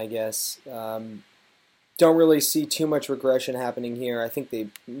 15, I guess. Don't really see too much regression happening here. I think they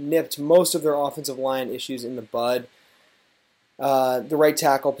nipped most of their offensive line issues in the bud. The right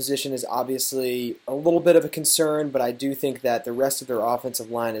tackle position is obviously a little bit of a concern, but I do think that the rest of their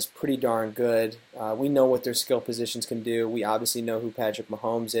offensive line is pretty darn good. We know what their skill positions can do. We obviously know who Patrick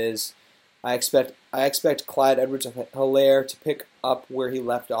Mahomes is. I expect Clyde Edwards-Helaire to pick up where he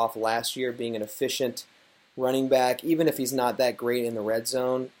left off last year, being an efficient running back, even if he's not that great in the red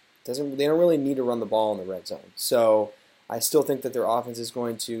zone. They don't really need to run the ball in the red zone. So I still think that their offense is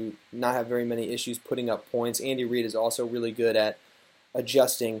going to not have very many issues putting up points. Andy Reid is also really good at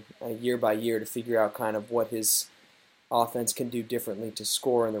adjusting year by year to figure out kind of what his offense can do differently to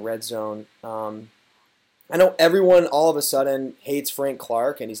score in the red zone. I know everyone all of a sudden hates Frank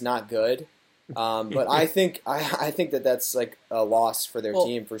Clark and he's not good, but I think that that's like a loss for their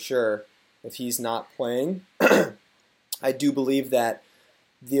team for sure if he's not playing. I do believe that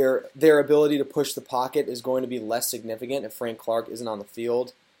their ability to push the pocket is going to be less significant if Frank Clark isn't on the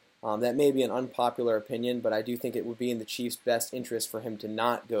field. That may be an unpopular opinion, but I do think it would be in the Chiefs' best interest for him to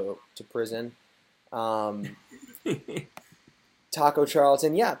not go to prison. Taco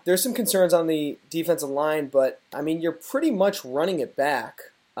Charlton, yeah, there's some concerns on the defensive line, but, I mean, you're pretty much running it back.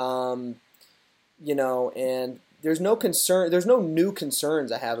 And there's no new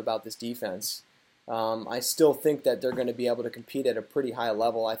concerns I have about this defense. I still think that they're going to be able to compete at a pretty high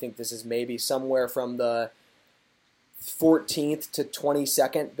level. I think this is maybe somewhere from the 14th to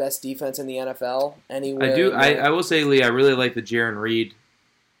 22nd best defense in the NFL. Anywhere I will say, Lee, I really like the Jaron Reed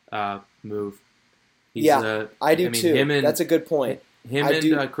move. I do too. That's a good point.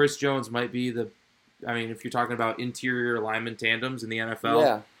 Chris Jones might be if you're talking about interior lineman tandems in the NFL.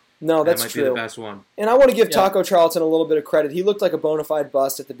 Yeah. No, that's that might true. Be the best one. And I want to give Taco Charlton a little bit of credit. He looked like a bona fide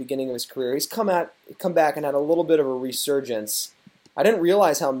bust at the beginning of his career. He's come back and had a little bit of a resurgence. I didn't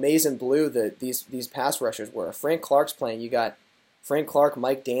realize how maize and blue these pass rushers were. Frank Clark's playing. You got Frank Clark,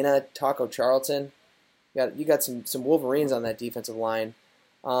 Mike Dana, Taco Charlton. You got some Wolverines on that defensive line.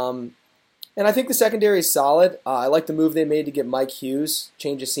 And I think the secondary is solid. I like the move they made to get Mike Hughes,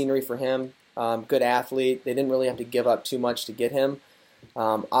 change of scenery for him. Good athlete. They didn't really have to give up too much to get him.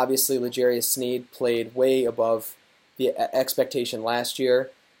 Obviously, L'Jarius Sneed played way above the expectation last year.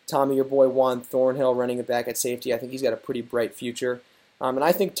 Tommy, your boy Juan Thornhill running it back at safety. I think he's got a pretty bright future. And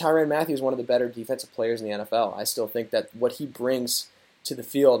I think Tyrann Mathieu is one of the better defensive players in the NFL. I still think that what he brings to the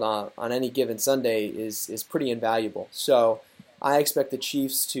field on any given Sunday is pretty invaluable. So I expect the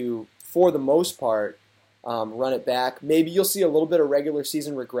Chiefs to, for the most part, run it back. Maybe you'll see a little bit of regular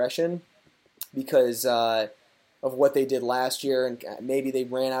season regression because of what they did last year, and maybe they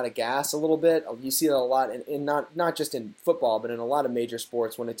ran out of gas a little bit. You see that a lot, in not just in football, but in a lot of major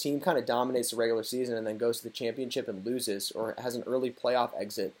sports, when a team kind of dominates the regular season and then goes to the championship and loses or has an early playoff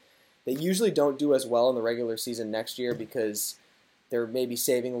exit, they usually don't do as well in the regular season next year because they're maybe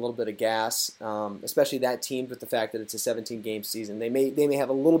saving a little bit of gas, especially that team with the fact that it's a 17-game season. They may have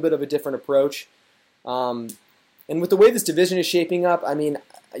a little bit of a different approach. And with the way this division is shaping up, I mean,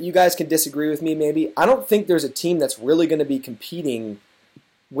 you guys can disagree with me maybe. I don't think there's a team that's really going to be competing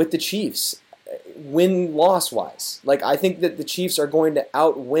with the Chiefs, win-loss wise. Like, I think that the Chiefs are going to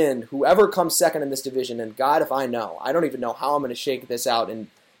outwin whoever comes second in this division, and God if I know. I don't even know how I'm going to shake this out in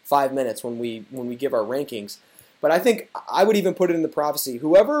 5 minutes when we give our rankings. But I think I would even put it in the prophecy.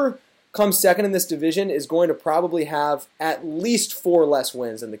 Whoever comes second in this division is going to probably have at least 4 less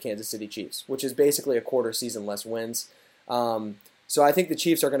wins than the Kansas City Chiefs, which is basically a quarter season less wins. So I think the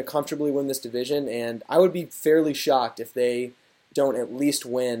Chiefs are going to comfortably win this division, and I would be fairly shocked if they don't at least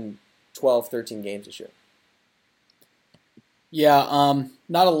win 12, 13 games this year. Yeah,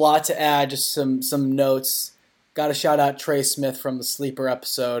 not a lot to add, just some notes. Got to shout out Trey Smith from the Sleeper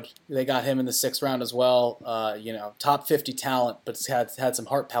episode. They got him in the 6th round as well. Top 50 talent, but it's had some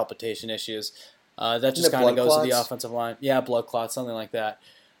heart palpitation issues. That just kind of goes to the offensive line. Yeah, blood clots, something like that.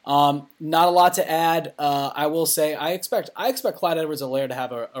 Not a lot to add. I will say I expect Clyde Edwards-Helaire to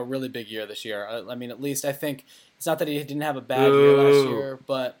have a really big year this year. I mean, at least I think it's not that he didn't have a bad year last year,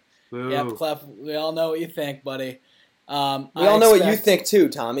 but yeah, Clef, we all know what you think, buddy. We all know what you think too,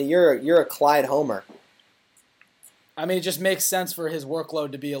 Tommy. You're a Clyde homer. I mean, it just makes sense for his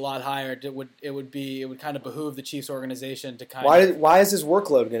workload to be a lot higher. It would kind of behoove the Chiefs organization to kind of. Why is his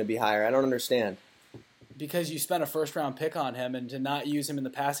workload going to be higher? I don't understand. Because you spent a first-round pick on him, and to not use him in the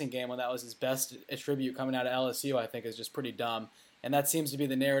passing game when that was his best attribute coming out of LSU, I think is just pretty dumb. And that seems to be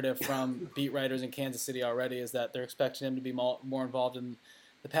the narrative from beat writers in Kansas City already, is that they're expecting him to be more involved in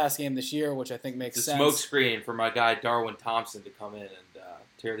the pass game this year, which I think makes sense. The smokescreen for my guy Darwin Thompson to come in and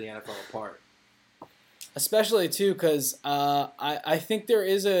tear the NFL apart. Especially, too, because I think there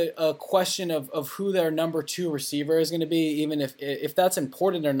is a question of who their number 2 receiver is going to be, even if that's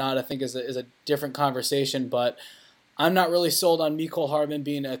important or not, I think is a different conversation. But I'm not really sold on Mecole Hardman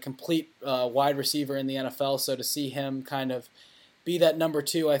being a complete wide receiver in the NFL, so to see him kind of be that number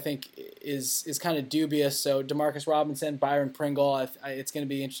 2, I think, is kind of dubious. So Demarcus Robinson, Byron Pringle, it's going to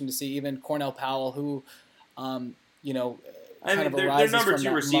be interesting to see. Even Cornell Powell, who, I mean, their number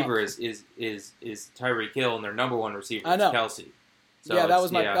 2 receiver is Tyreek Hill, and their number 1 receiver is Kelsey. So yeah, that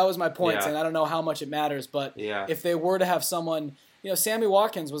was my point, and I don't know how much it matters, but if they were to have someone, Sammy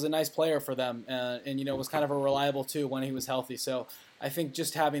Watkins was a nice player for them, and was kind of a reliable too when he was healthy. So I think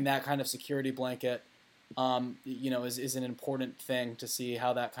just having that kind of security blanket, is an important thing to see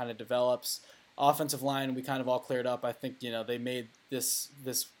how that kind of develops. Offensive line, we kind of all cleared up. I think they made this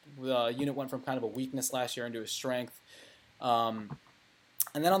unit went from kind of a weakness last year into a strength. And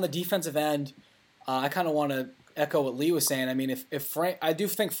then on the defensive end, I kind of want to echo what Lee was saying. I mean, I do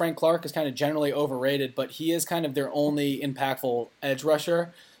think Frank Clark is kind of generally overrated, but he is kind of their only impactful edge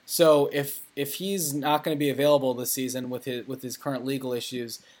rusher. So if he's not going to be available this season with his current legal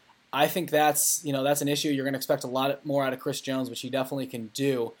issues, I think that's an issue. You're going to expect a lot more out of Chris Jones, which he definitely can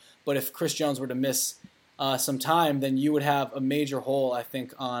do. But if Chris Jones were to miss some time, then you would have a major hole, I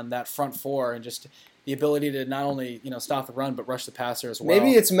think, on that front 4 and just the ability to not only stop the run but rush the passer as well.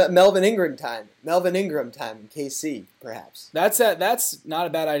 Maybe it's Melvin Ingram time. Melvin Ingram time in KC, perhaps. That's not a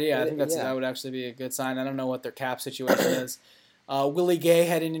bad idea. I think that would actually be a good sign. I don't know what their cap situation is. Willie Gay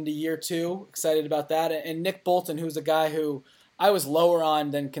heading into year 2. Excited about that. And Nick Bolton, who's a guy who I was lower on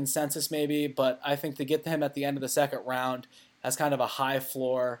than consensus maybe, but I think to get to him at the end of the 2nd round as kind of a high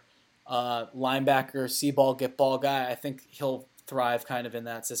floor linebacker, see ball, get ball guy, I think he'll thrive kind of in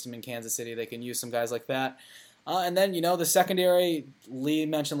that system in Kansas City. They can use some guys like that. And then, the secondary, Lee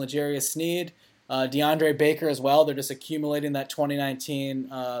mentioned L'Jarius Sneed. DeAndre Baker as well. They're just accumulating that 2019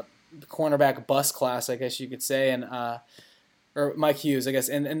 cornerback bust class, I guess you could say, and or Mike Hughes, I guess.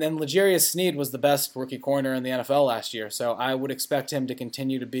 And then L'Jarius Sneed was the best rookie corner in the NFL last year, so I would expect him to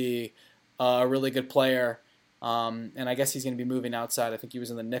continue to be a really good player. And I guess he's going to be moving outside. I think he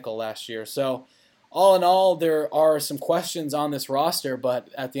was in the nickel last year. So all in all, there are some questions on this roster, but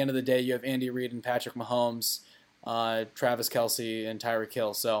at the end of the day, you have Andy Reid and Patrick Mahomes, Travis Kelce, and Tyreek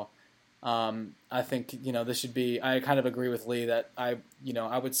Hill. So I think this should be. I kind of agree with Lee that I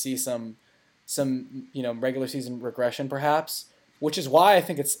would see some regular season regression perhaps, which is why I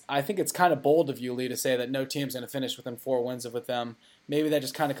think it's kind of bold of you, Lee, to say that no team's going to finish within 4 wins with them. Maybe that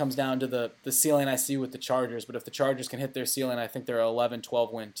just kind of comes down to the ceiling I see with the Chargers. But if the Chargers can hit their ceiling, I think they're an 11,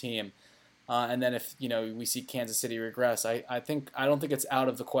 12 win team. And then if we see Kansas City regress, I don't think it's out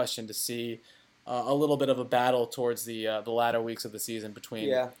of the question to see a little bit of a battle towards the latter weeks of the season between.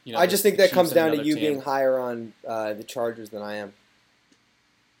 Yeah, I just think that comes down to you being higher on the Chargers than I am.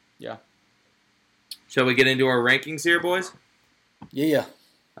 Yeah. Shall we get into our rankings here, boys? Yeah.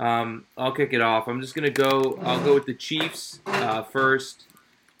 I'll kick it off. I'm just gonna go. I'll go with the Chiefs first.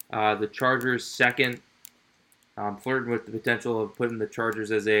 The Chargers second. I'm flirting with the potential of putting the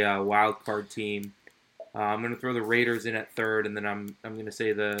Chargers as a wild card team. I'm gonna throw the Raiders in at third, and then I'm gonna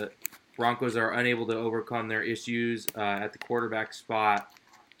say the Broncos are unable to overcome their issues at the quarterback spot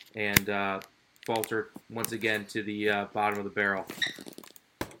and falter once again to the bottom of the barrel.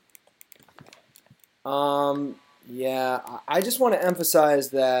 Yeah, I just want to emphasize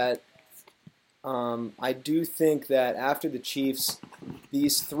that I do think that after the Chiefs,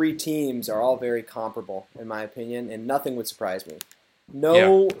 these 3 teams are all very comparable, in my opinion, and nothing would surprise me.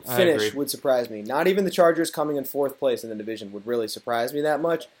 No finish would surprise me. Not even the Chargers coming in 4th place in the division would really surprise me that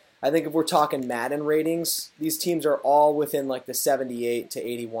much. I think if we're talking Madden ratings, these teams are all within like the 78 to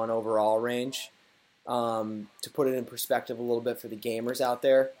 81 overall range. To put it in perspective a little bit for the gamers out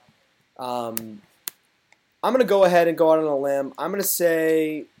there. I'm going to go ahead and go out on a limb. I'm going to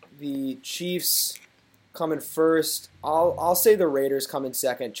say the Chiefs come in first. I'll say the Raiders come in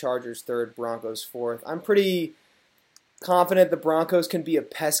second, Chargers third, Broncos fourth. I'm pretty confident the Broncos can be a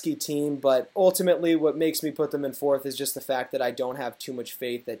pesky team, but ultimately what makes me put them in fourth is just the fact that I don't have too much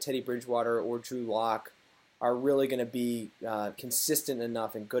faith that Teddy Bridgewater or Drew Lock are really going to be consistent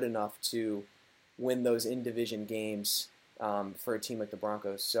enough and good enough to win those in-division games for a team like the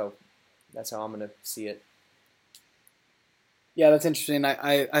Broncos. So that's how I'm going to see it. Yeah, that's interesting.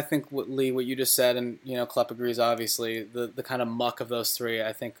 I think what you just said, and Klepp agrees. Obviously, the kind of muck of those 3.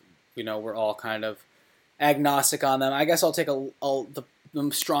 I think we're all kind of agnostic on them. I guess I'll take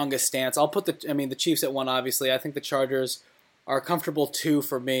the strongest stance. I'll put the Chiefs at 1. Obviously, I think the Chargers are comfortable 2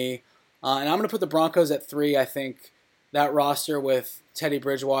 for me, and I'm going to put the Broncos at 3. I think that roster with Teddy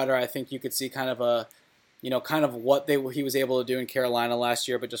Bridgewater, I think you could see kind of what he was able to do in Carolina last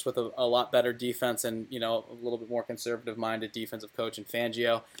year, but just with a lot better defense and, a little bit more conservative-minded defensive coach in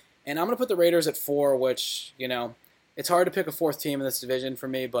Fangio. And I'm going to put the Raiders at 4, which, it's hard to pick a 4th team in this division for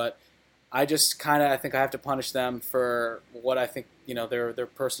me, but I just I think I have to punish them for what I think, their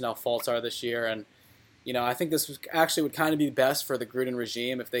personnel faults are this year. And, I think this would kind of be best for the Gruden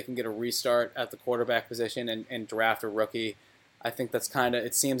regime if they can get a restart at the quarterback position and draft a rookie. I think that's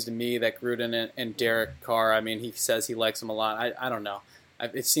it seems to me that Gruden and Derek Carr, he says he likes him a lot. I don't know.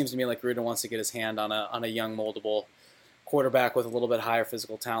 It seems to me like Gruden wants to get his hand on a young, moldable quarterback with a little bit higher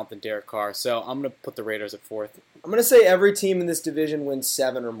physical talent than Derek Carr. So I'm going to put the Raiders at 4th. I'm going to say every team in this division wins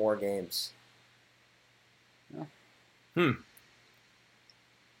 7 or more games. Yeah.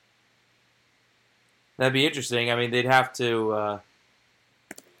 That'd be interesting. They'd have to...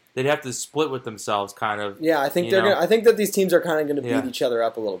 They'd have to split with themselves, kind of. Yeah, I think I think that these teams are kind of going to beat each other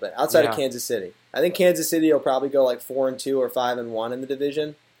up a little bit outside of Kansas City. I think Kansas City will probably go like 4-2 or 5-1 in the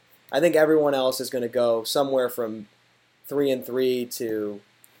division. I think everyone else is going to go somewhere from 3-3 to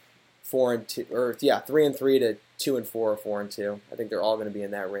 4-2, or 3-3 to 2-4 or 4-2. I think they're all going to be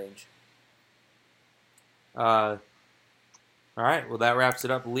in that range. All right, well that wraps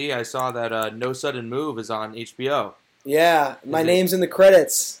it up. Lee, I saw that No Sudden Move is on HBO. Yeah, my name's in the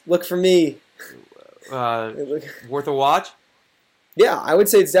credits. Look for me. Worth a watch? Yeah, I would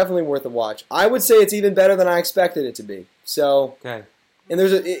say it's definitely worth a watch. I would say it's even better than I expected it to be. So, okay. And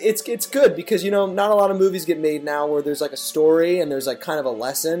it's good because not a lot of movies get made now where there's like a story and there's like kind of a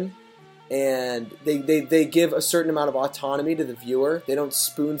lesson, and they give a certain amount of autonomy to the viewer. They don't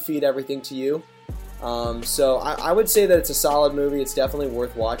spoon feed everything to you. So I would say that it's a solid movie. It's definitely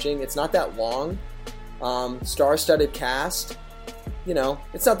worth watching. It's not that long. Star-studded cast.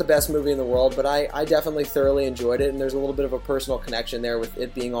 it's not the best movie in the world, but I definitely thoroughly enjoyed it, and there's a little bit of a personal connection there with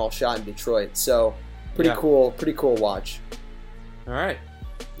it being all shot in Detroit. So pretty cool watch. All right.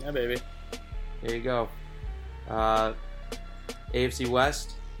 Yeah, baby. There you go. AFC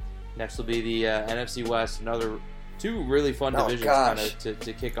West. Next will be the NFC West. Another two really fun divisions kind of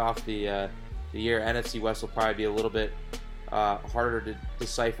to kick off the year. NFC West will probably be a little bit harder to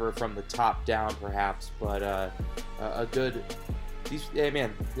decipher from the top down, perhaps, but a good.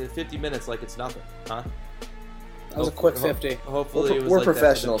 The 50 minutes like it's nothing, huh? That was a quick 50. Hopefully, it was we're like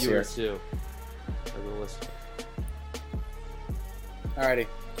professionals that for the here viewers too, or the listeners. Alrighty,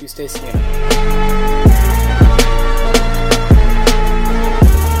 you stay skinny.